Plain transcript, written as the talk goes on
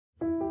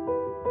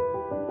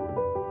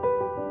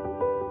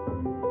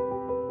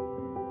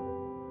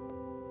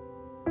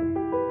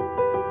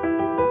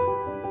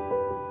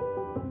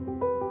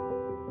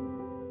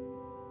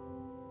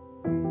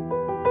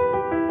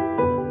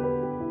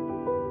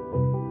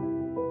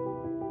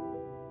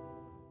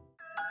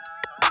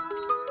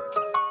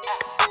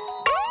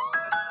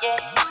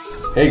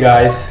Hey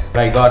guys,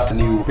 I got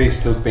new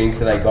pastel paints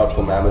that I got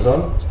from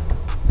Amazon.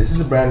 This is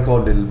a brand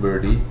called Little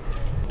Birdie.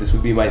 This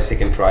will be my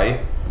second try.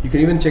 You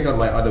can even check out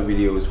my other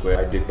videos where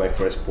I did my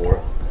first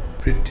pour.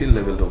 Pretty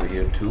leveled over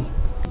here too.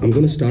 I'm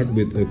gonna start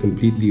with a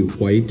completely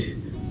white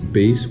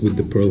base with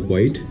the pearl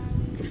white,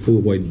 a full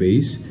white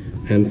base.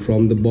 And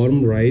from the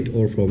bottom right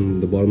or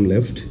from the bottom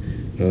left,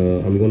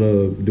 I'm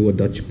gonna do a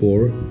Dutch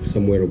pour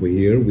somewhere over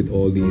here with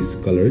all these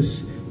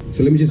colors.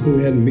 So let me just go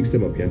ahead and mix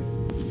them up, yeah?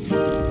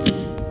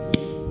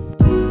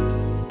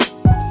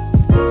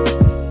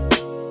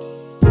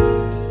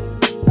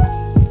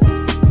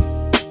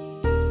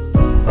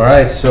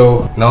 Alright,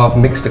 so now I've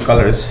mixed the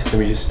colors. Let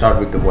me just start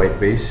with the white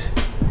base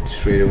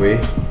straight away.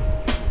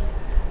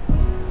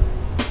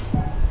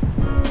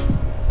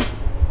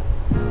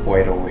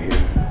 White over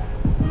here.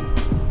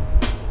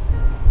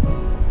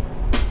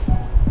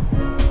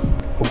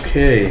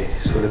 Okay,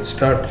 so let's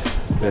start.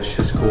 Let's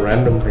just go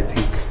random, I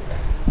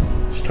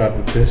think. Start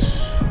with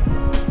this.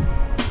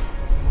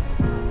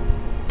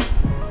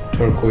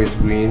 Turquoise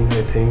green,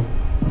 I think.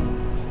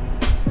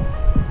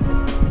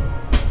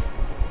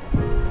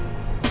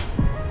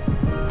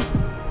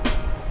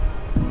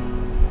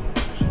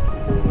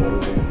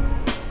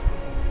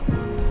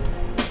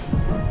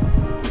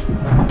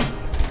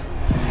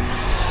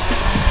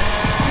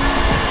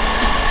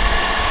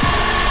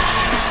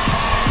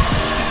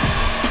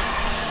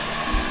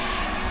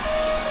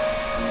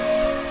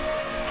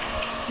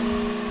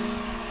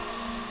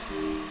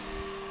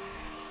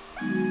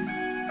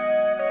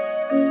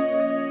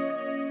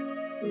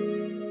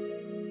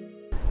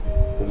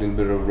 A little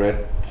bit of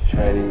red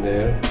shining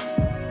there.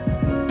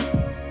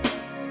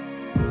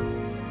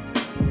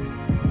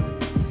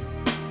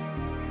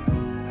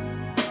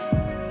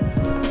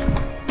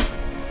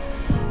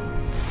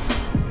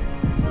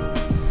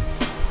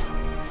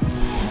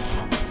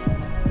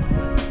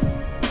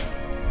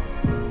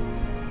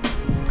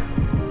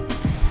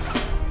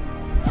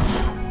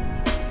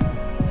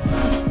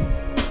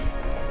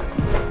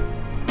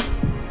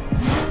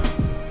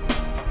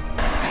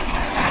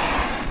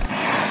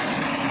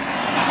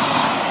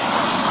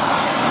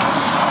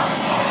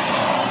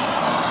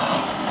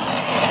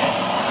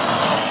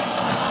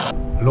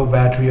 Low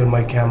battery on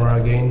my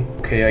camera again.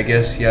 Okay, I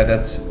guess yeah,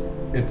 that's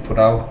it for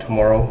now.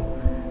 Tomorrow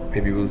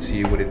maybe we'll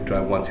see what it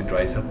once it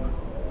dries up.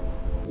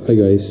 Hi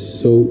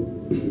guys, so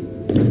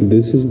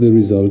this is the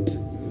result.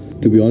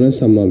 To be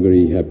honest, I'm not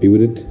very happy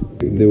with it.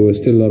 There were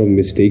still a lot of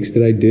mistakes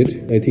that I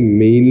did. I think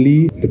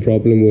mainly the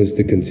problem was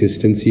the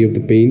consistency of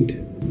the paint.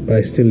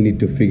 I still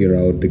need to figure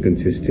out the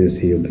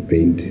consistency of the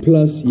paint.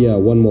 Plus, yeah,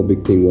 one more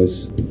big thing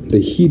was the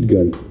heat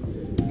gun.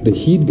 The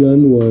heat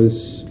gun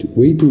was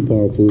way too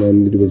powerful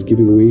and it was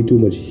giving way too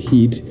much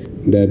heat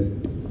that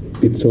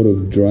it sort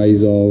of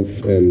dries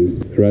off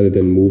and rather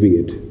than moving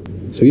it.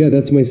 So yeah,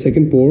 that's my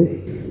second pour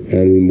and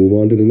we'll move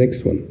on to the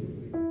next one.